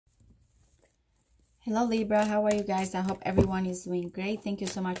Hello Libra, how are you guys? I hope everyone is doing great. Thank you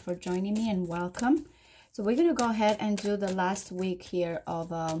so much for joining me and welcome. So we're going to go ahead and do the last week here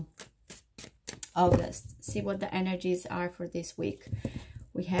of August. See what the energies are for this week.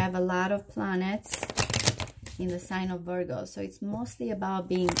 We have a lot of planets in the sign of Virgo. So it's mostly about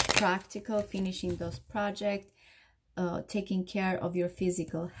being practical, finishing those projects, taking care of your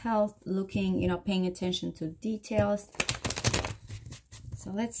physical health, looking, paying attention to details. So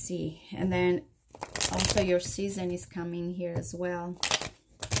let's see. And then also your season is coming here as well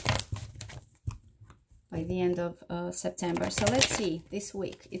by the end of September. So let's see this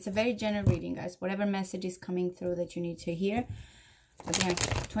week. It's a very general reading, guys. Whatever message is coming through that you need to hear. Again,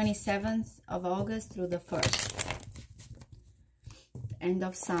 27th of August through the 1st. End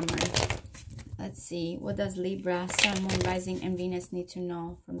of summer. Let's see. What does Libra, Sun, Moon, Rising, and Venus need to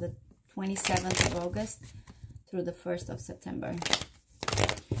know from the 27th of August through the 1st of September?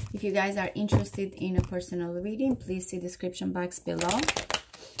 If you guys are interested in a personal reading, please see the description box below.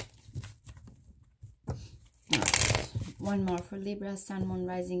 One more for Libra, Sun, Moon,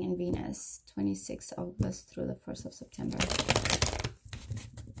 Rising, and Venus, 26th August through the 1st of September.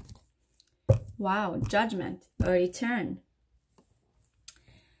 Wow, Judgment, a return.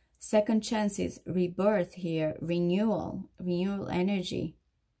 Second chances, rebirth here, renewal energy.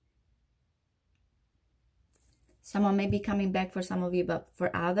 Someone may be coming back for some of you, but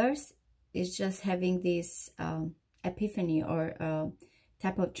for others, it's just having this epiphany or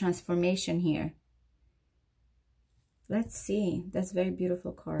type of transformation here. Let's see. That's a very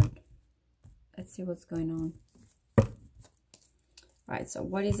beautiful card. Let's see what's going on. All right, so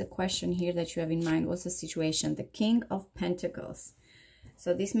what is the question here that you have in mind? What's the situation? The King of Pentacles.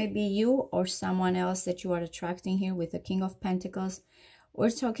 So this may be you or someone else that you are attracting here with the King of Pentacles. We're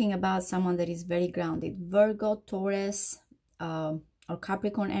talking about someone that is very grounded. Virgo, Taurus, or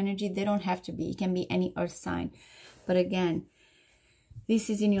Capricorn energy. They don't have to be. It can be any earth sign. But again, this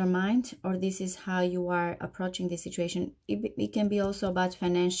is in your mind, or this is how you are approaching the situation. It can be also about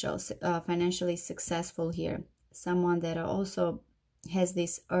financially successful here. Someone that also has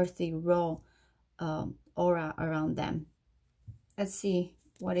this earthy, raw aura around them. Let's see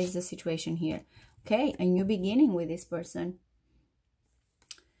what is the situation here. Okay, a new beginning with this person.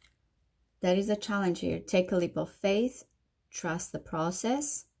 That is a challenge here. Take a leap of faith. Trust the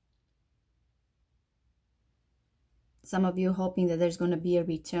process. Some of you hoping that there's going to be a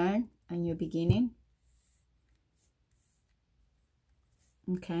return, a new beginning.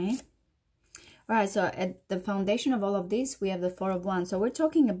 Okay. All right, so at the foundation of all of this, we have the Four of Wands. So we're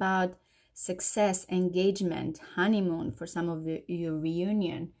talking about success, engagement, honeymoon for some of you,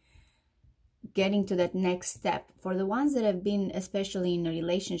 reunion. Getting to that next step. For the ones that have been, especially in a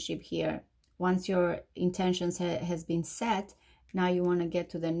relationship here, once your intentions has been set, now you want to get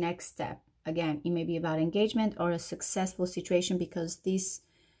to the next step. Again, it may be about engagement or a successful situation, because this,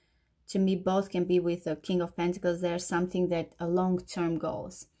 to me, both can be with the King of Pentacles. There's something that a long-term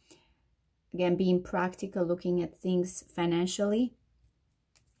goals. Again, being practical, looking at things financially.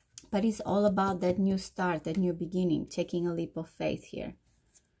 But it's all about that new start, that new beginning, taking a leap of faith here.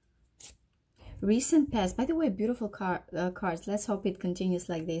 Recent past, by the way, beautiful cards. Let's hope it continues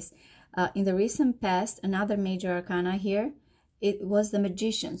like this. In the recent past, another major arcana here, it was the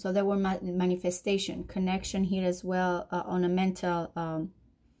Magician. So there were manifestation, connection here as well on a mental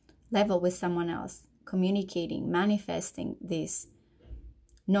level with someone else, communicating, manifesting this,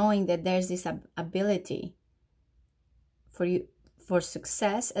 knowing that there's this ability for you, for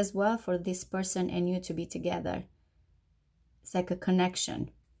success as well, for this person and you to be together. It's like a connection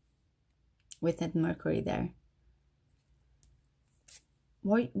with that Mercury there.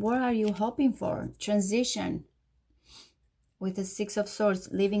 What are you hoping for? Transition with the Six of Swords,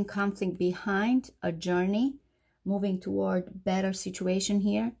 leaving conflict behind, a journey, moving toward better situation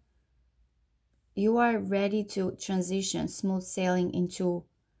here. You are ready to transition, smooth sailing into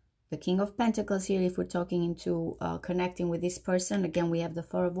the King of Pentacles here. If we're talking into connecting with this person, again, we have the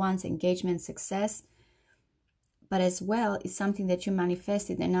Four of Wands, engagement, success. But as well, it's something that you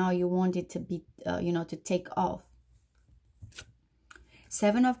manifested and now you want it to be, to take off.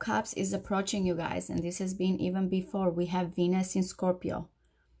 Seven of Cups is approaching you guys, and this has been even before. We have Venus in Scorpio.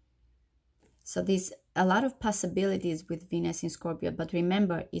 So there's a lot of possibilities with Venus in Scorpio, but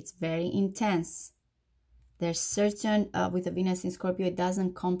remember, it's very intense. There's certain, with the Venus in Scorpio, it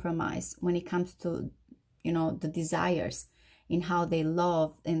doesn't compromise when it comes to, the desires, in how they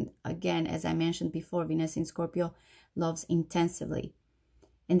love. And again, as I mentioned before, Venus in Scorpio loves intensively.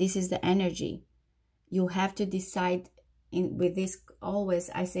 And this is the energy. You have to decide with this, always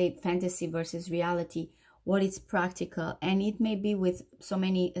I say fantasy versus reality. what is practical. And it may be with so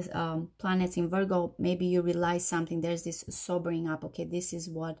many planets in Virgo, maybe you realize something, there's this sobering up, okay, this is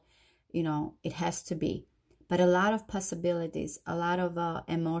what, you know, it has to be. But a lot of possibilities, a lot of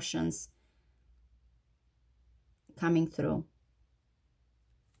emotions coming through.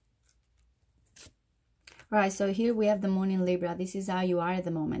 All right, so here we have the moon in Libra. This is how you are at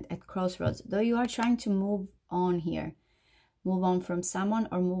the moment, at crossroads. Though you are trying to move on here, move on from someone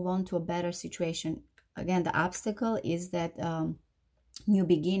or move on to a better situation. Again, the obstacle is that new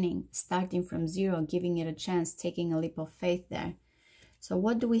beginning, starting from zero, giving it a chance, taking a leap of faith there. So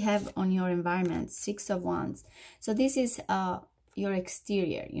what do we have on your environment? 6 of Wands. So this is your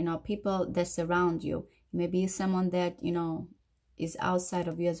exterior, you know, people that surround you. Maybe someone that, you know, is outside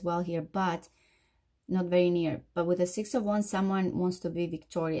of you as well here, but not very near. But with the 6 of Wands, someone wants to be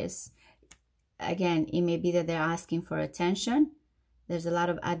victorious. Again, it may be that they're asking for attention. There's a lot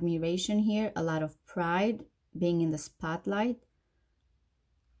of admiration here, a lot of pride, being in the spotlight.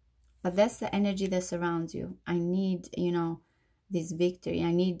 But that's the energy that surrounds you. I need, you know, this victory.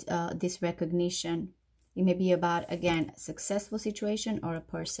 I need this recognition. It may be about, again, a successful situation or a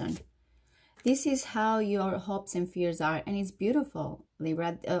person. This is how your hopes and fears are. And it's beautiful,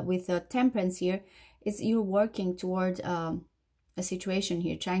 Libra. With Temperance here, it's you're working toward a situation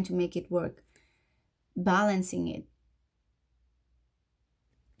here, trying to make it work. Balancing it.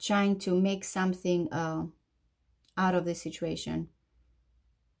 Trying to make something out of the situation.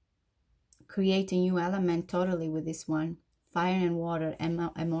 Create a new element totally with this one. Fire and water,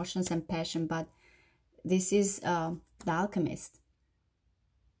 emotions and passion. But this is the alchemist.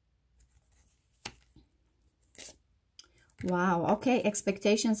 Wow. Okay.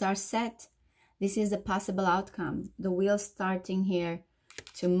 Expectations are set. This is the possible outcome. The wheel starting here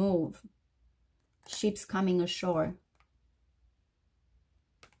to move. Ships coming ashore.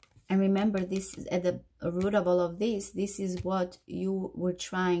 And remember, this is at the root of all of this. This is what you were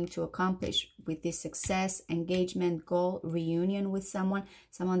trying to accomplish with this success, engagement, goal, reunion with someone.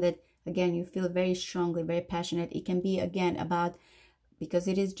 Someone that, again, you feel very strongly, very passionate. It can be, again, about, because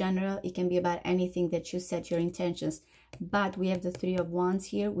it is general, it can be about anything that you set your intentions. But we have the 3 of Wands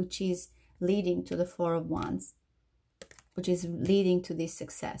here, which is leading to the 4 of Wands, which is leading to this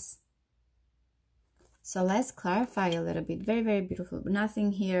success. So let's clarify a little bit. Very, very beautiful.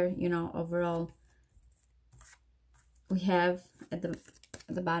 Nothing here, you know, overall. We have at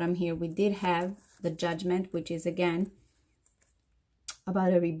the bottom here, we did have the Judgment, which is, again,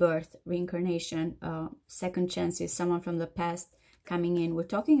 about a rebirth, reincarnation, second chances, someone from the past coming in. We're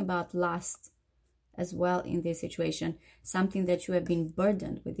talking about lust as well in this situation. Something that you have been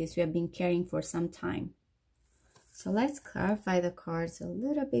burdened with this. You have been carrying for some time. So let's clarify the cards a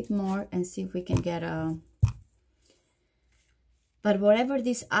little bit more and see if we can get a... But whatever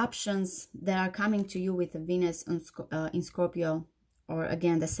these options that are coming to you with the Venus in Scorpio, or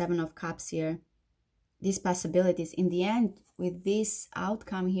again, the 7 of Cups here, these possibilities, in the end, with this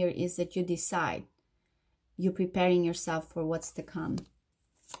outcome here is that you decide. You're preparing yourself for what's to come.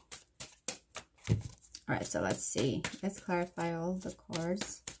 All right, so let's see. Let's clarify all the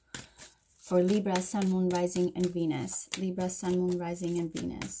cards. For Libra, Sun, Moon, Rising, and Venus. Libra, Sun, Moon, Rising, and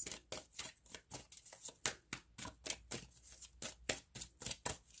Venus.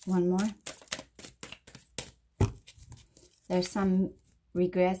 One more. There's some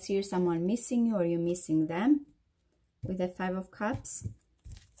regrets here. Someone missing you or you missing them. With the 5 of Cups.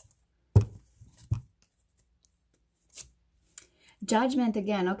 Judgment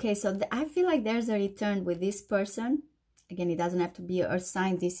again. Okay, so I feel like there's a return with this person. Again, it doesn't have to be a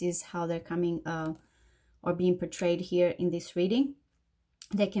sign. This is how they're coming or being portrayed here in this reading.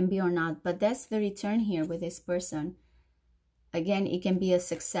 They can be or not, but that's the return here with this person. Again, it can be a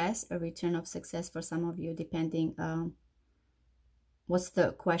success, a return of success for some of you, depending what's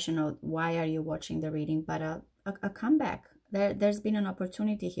the question of why are you watching the reading, but a comeback. There's been an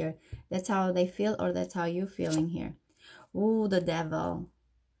opportunity here. That's how they feel, or that's how you're feeling here. Ooh, the Devil.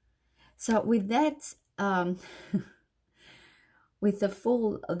 So with that... with the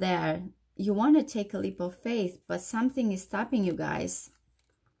Fool there, you want to take a leap of faith, but something is stopping you guys.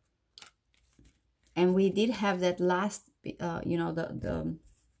 And we did have that last, you know, the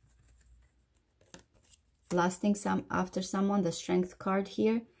lasting after someone, the Strength card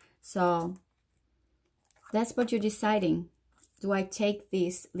here. So that's what you're deciding. Do I take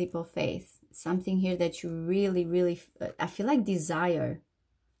this leap of faith? Something here that you really, really, I feel like desire.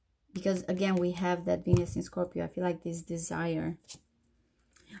 Because, again, we have that Venus in Scorpio. I feel like this desire.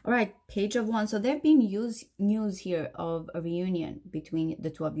 All right, Page of Wands. So there have been news here of a reunion between the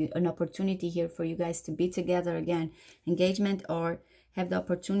two of you. An opportunity here for you guys to be together again. Engagement, or have the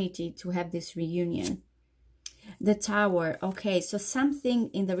opportunity to have this reunion. The Tower. Okay, so something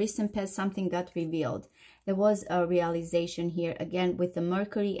in the recent past, something got revealed. There was a realization here. Again, with the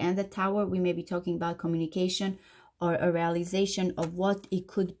Mercury and the Tower, we may be talking about communication or a realization of what it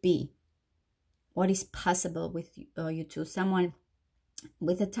could be. What is possible with you two. Someone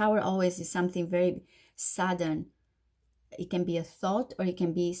with the Tower always is something very sudden. It can be a thought or it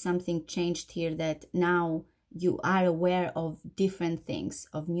can be something changed here that now you are aware of different things,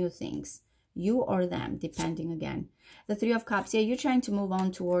 of new things. You or them, depending again. The Three of Cups. Yeah, you're trying to move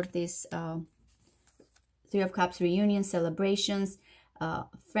on toward this Three of Cups reunion, celebrations,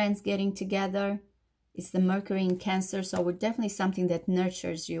 friends getting together. It's the Mercury in Cancer. So we're definitely something that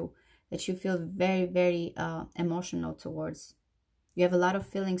nurtures you, that you feel very, very emotional towards. You have a lot of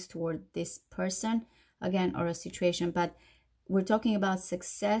feelings toward this person, again, or a situation. But we're talking about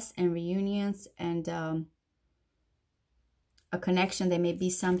success and reunions and a connection. That may be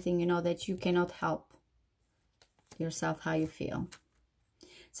something, you know, that you cannot help yourself how you feel.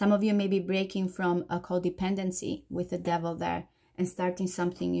 Some of you may be breaking from a codependency with the Devil there and starting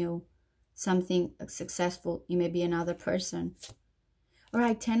something new, something successful. You may be another person. All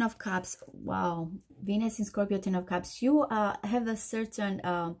right, Ten of Cups. Wow. Venus in Scorpio, Ten of Cups. You have a certain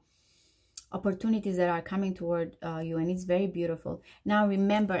opportunities that are coming toward you, and it's very beautiful. Now,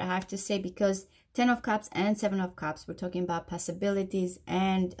 remember, I have to say, because Ten of Cups and Seven of Cups, we're talking about possibilities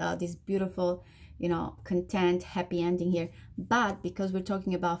and this beautiful, you know, content, happy ending here. But because we're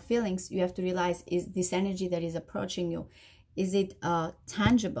talking about feelings, you have to realize, is this energy that is approaching you, is it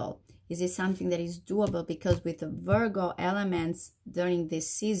tangible? Is it something that is doable? Because with the Virgo elements during this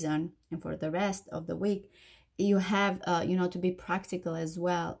season and for the rest of the week, you have, you know, to be practical as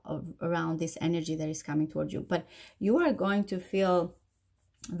well around this energy that is coming towards you. But you are going to feel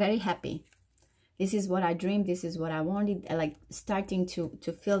very happy. This is what I dreamed. This is what I wanted. Like starting to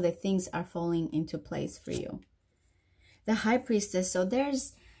feel that things are falling into place for you. The High Priestess. So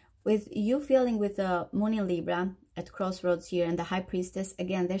there's, with you feeling with the Moon in Libra at crossroads here and the High Priestess,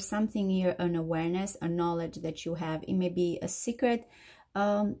 again, there's something here, an awareness, a knowledge that you have. It may be a secret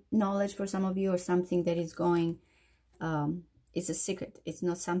knowledge for some of you, or something that is going, it's a secret. It's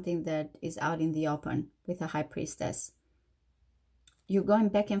not something that is out in the open with the High Priestess. You're going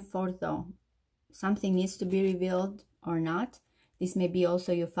back and forth though. Something needs to be revealed or not. This may be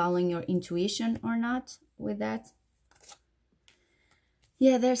also you following your intuition or not with that.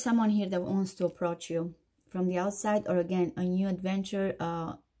 Yeah, there's someone here that wants to approach you from the outside, or again, a new adventure.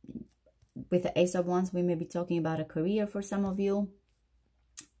 With the Ace of Wands, we may be talking about a career for some of you.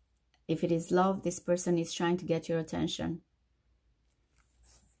 If it is love, this person is trying to get your attention.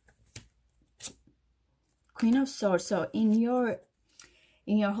 Queen of Swords. So in your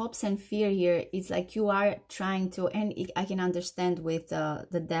hopes and fear here, it's like you are trying to, and I can understand with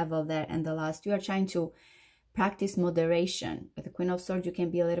the Devil there and the lust, you are trying to practice moderation. With the Queen of Swords, you can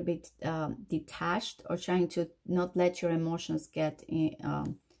be a little bit detached, or trying to not let your emotions get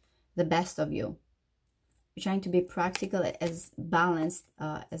the best of you. You're trying to be practical as balanced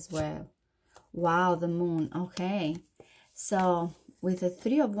as well. Wow, the Moon. Okay. So with the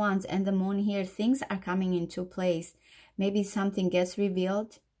Three of Wands and the Moon here, things are coming into place. Maybe something gets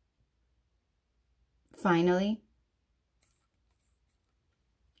revealed. Finally.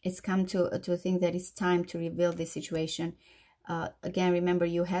 It's come to think that it's time to reveal this situation. Again, remember,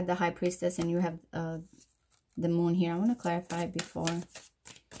 you had the High Priestess and you have the Moon here. I want to clarify before.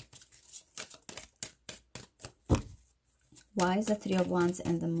 Why is the Three of Wands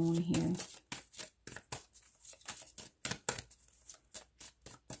and the Moon here?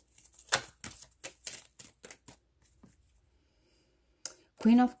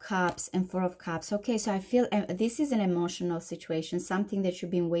 Queen of Cups and Four of Cups. Okay, so I feel this is an emotional situation, something that you've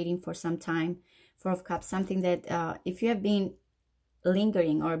been waiting for some time. Four of Cups, something that if you have been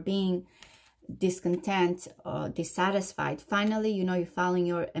lingering or being discontent or dissatisfied, finally, you know, you're following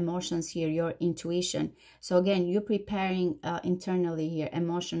your emotions here, your intuition. So again, you're preparing internally here,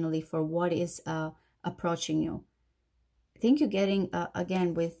 emotionally, for what is approaching you. I think you're getting,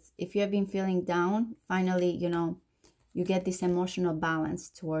 again, with, if you have been feeling down, finally, you know, you get this emotional balance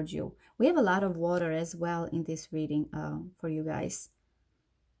towards you. We have a lot of water as well in this reading for you guys.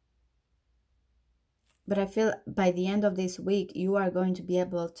 But I feel by the end of this week, you are going to be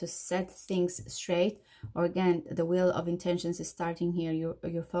able to set things straight. Or again, the wheel of intentions is starting here.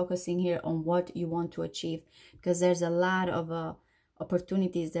 You're focusing here on what you want to achieve. Because there's a lot of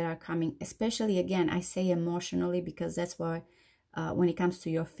opportunities that are coming. Especially, again, I say emotionally, because that's why when it comes to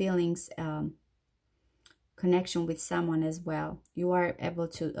your feelings, connection with someone as well, you are able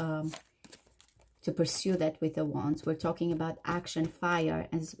to pursue that with the Wands. We're talking about action, fire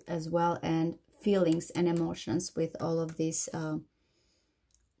as well, and feelings and emotions with all of these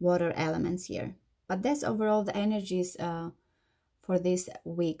water elements here. But that's overall the energies for this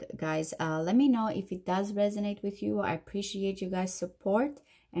week, guys. Let me know if it does resonate with you. I appreciate you guys' support,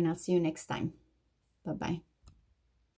 and I'll see you next time. Bye-bye.